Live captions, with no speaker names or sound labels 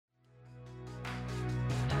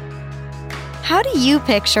How do you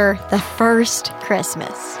picture the first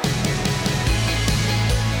Christmas?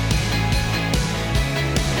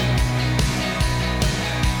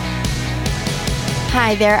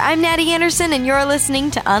 Hi there, I'm Natty Anderson, and you're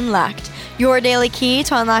listening to Unlocked, your daily key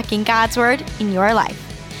to unlocking God's Word in your life.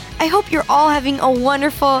 I hope you're all having a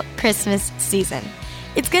wonderful Christmas season.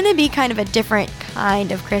 It's going to be kind of a different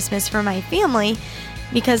kind of Christmas for my family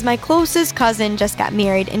because my closest cousin just got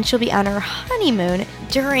married and she'll be on her honeymoon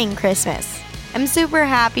during Christmas. I'm super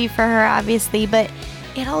happy for her, obviously, but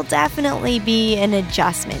it'll definitely be an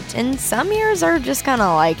adjustment, and some years are just kind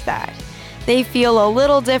of like that. They feel a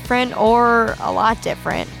little different or a lot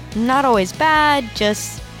different. Not always bad,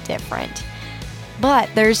 just different. But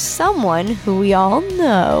there's someone who we all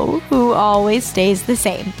know who always stays the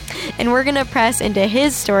same. And we're going to press into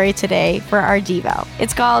his story today for our Devo.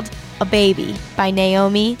 It's called A Baby by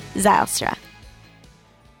Naomi Zylstra.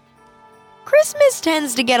 Christmas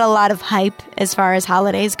tends to get a lot of hype as far as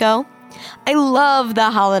holidays go. I love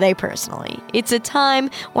the holiday personally. It's a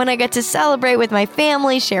time when I get to celebrate with my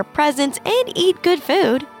family, share presents, and eat good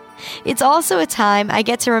food. It's also a time I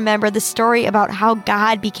get to remember the story about how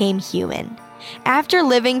God became human. After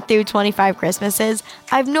living through 25 Christmases,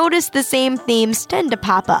 I've noticed the same themes tend to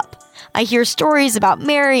pop up. I hear stories about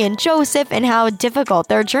Mary and Joseph and how difficult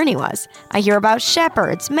their journey was. I hear about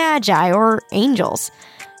shepherds, magi, or angels.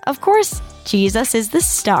 Of course, Jesus is the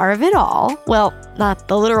star of it all. Well, not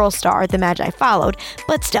the literal star the Magi followed,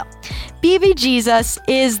 but still. Baby Jesus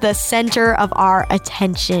is the center of our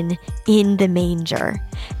attention in the manger.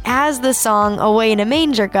 As the song Away in a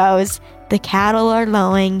Manger goes, the cattle are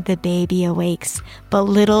lowing, the baby awakes, but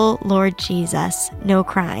little Lord Jesus, no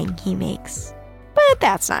crying he makes. But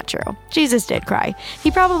that's not true. Jesus did cry. He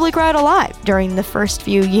probably cried a lot during the first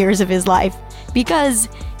few years of his life because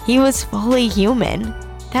he was fully human.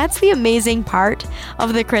 That's the amazing part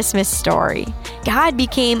of the Christmas story. God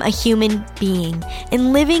became a human being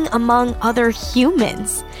and living among other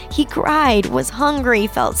humans. He cried, was hungry,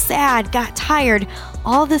 felt sad, got tired,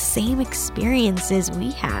 all the same experiences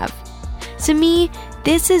we have. To me,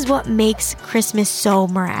 this is what makes Christmas so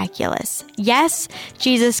miraculous. Yes,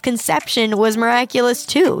 Jesus' conception was miraculous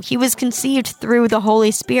too. He was conceived through the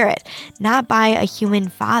Holy Spirit, not by a human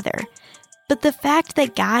father. But the fact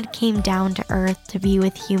that God came down to earth to be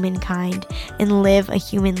with humankind and live a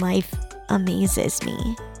human life amazes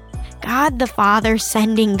me. God the Father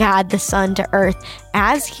sending God the Son to earth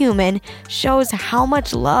as human shows how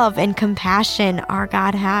much love and compassion our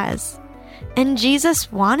God has. And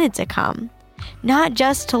Jesus wanted to come, not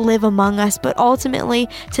just to live among us, but ultimately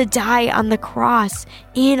to die on the cross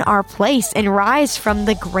in our place and rise from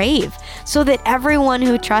the grave so that everyone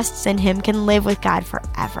who trusts in him can live with God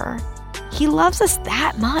forever. He loves us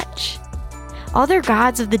that much. Other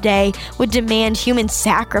gods of the day would demand human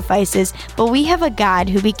sacrifices, but we have a God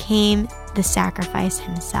who became the sacrifice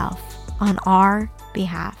himself on our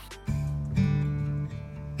behalf.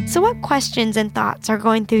 So what questions and thoughts are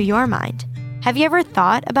going through your mind? Have you ever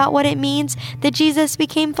thought about what it means that Jesus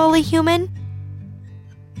became fully human?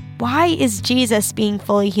 Why is Jesus being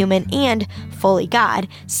fully human and fully God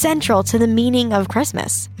central to the meaning of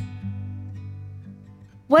Christmas?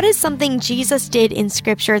 What is something Jesus did in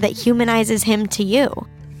Scripture that humanizes him to you?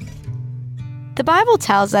 The Bible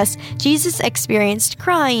tells us Jesus experienced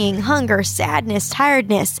crying, hunger, sadness,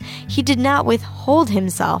 tiredness. He did not withhold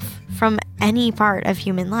himself from any part of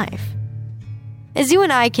human life. As you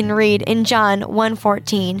and I can read in John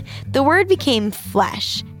 1:14, the Word became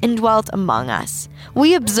flesh and dwelt among us.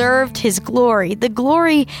 We observed his glory, the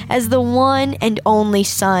glory as the one and only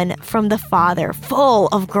Son from the Father, full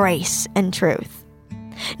of grace and truth.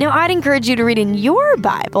 Now, I'd encourage you to read in your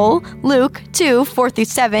Bible Luke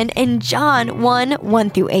 2:4-7 and John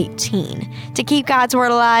 1:1-18 to keep God's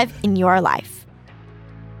Word alive in your life.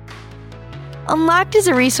 Unlocked is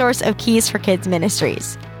a resource of Keys for Kids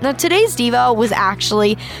Ministries. Now, today's Devo was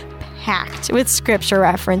actually packed with scripture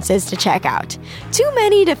references to check out. Too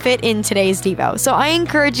many to fit in today's Devo, so I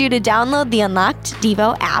encourage you to download the Unlocked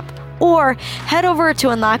Devo app or head over to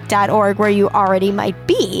unlocked.org where you already might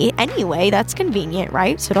be. Anyway, that's convenient,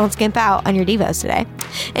 right? So don't skimp out on your Devos today.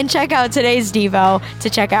 And check out today's Devo to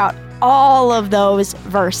check out all of those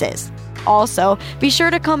verses. Also, be sure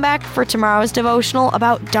to come back for tomorrow's devotional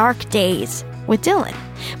about dark days with Dylan.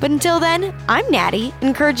 But until then, I'm Natty,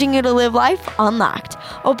 encouraging you to live life unlocked,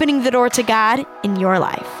 opening the door to God in your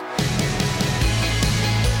life.